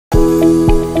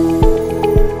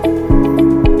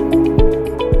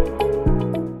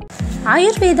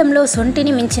ఆయుర్వేదంలో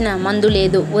సొంటిని మించిన మందు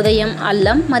లేదు. ఉదయం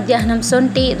అల్లం, మధ్యాహ్నం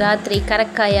సొంటి, రాత్రి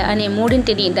కరక్కాయ అనే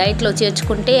మూడింటిని డైట్లో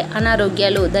చేర్చుకుంటే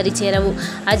అనారోగ్యాలు దరిచేరవు.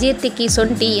 అజీర్తికి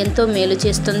సొంటి ఎంతో మేలు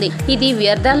చేస్తుంది. ఇది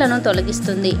వ్యర్థాలను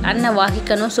తొలగిస్తుంది,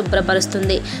 అన్నవాహికను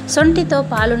శుభ్రపరుస్తుంది. సొంటితో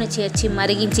పాలును చేర్చి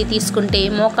మరిగించి తీసుకుంటే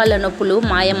మోకాళ్ళ నొప్పులు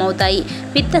మాయమవుతాయి.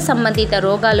 పిత్త సంబంధిత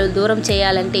రోగాలు దూరం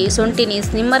చేయాలంటే సొంటిని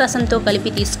నిమ్మరసంతో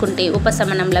కలిపి తీసుకుంటే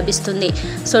ఉపశమనం లభిస్తుంది.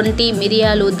 సొంటి,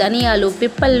 మిరియాలు, ధనియాలు,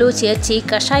 పిప్పళ్ళు చేర్చి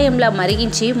కషాయంలా మరిగించి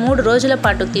 3 రోజుల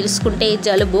పాటు తీసుకుంటే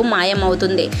జలుబు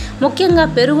మాయమవుతుంది. ముఖ్యంగా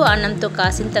పెరుగు అన్నంతో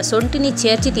కాసింత సొంటిని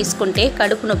చేర్చి తీసుకుంటే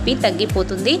కడుపు నొప్పి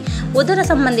తగ్గిపోతుంది. ఉదర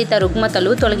సంబంధిత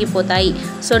రుగ్మతలు తొలగిపోతాయి.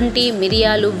 సొంటి,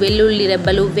 మిరియాలు, వెల్లుల్లి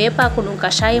రెబ్బలు, వేపాకును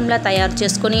కషాయంలా తయారు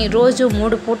చేసుకుని రోజు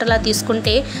 3 పూటలా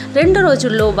తీసుకుంటే 2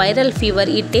 రోజుల్లో వైరల్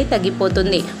ఫీవర్ ఇట్టే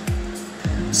తగ్గిపోతుంది.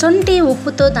 సొంటి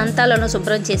ఉప్పుతో దంతాలను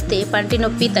శుభ్రం చేస్తే పంటి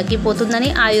నొప్పి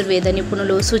తగ్గిపోతుందని ఆయుర్వేద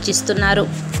నిపుణులు సూచిస్తున్నారు.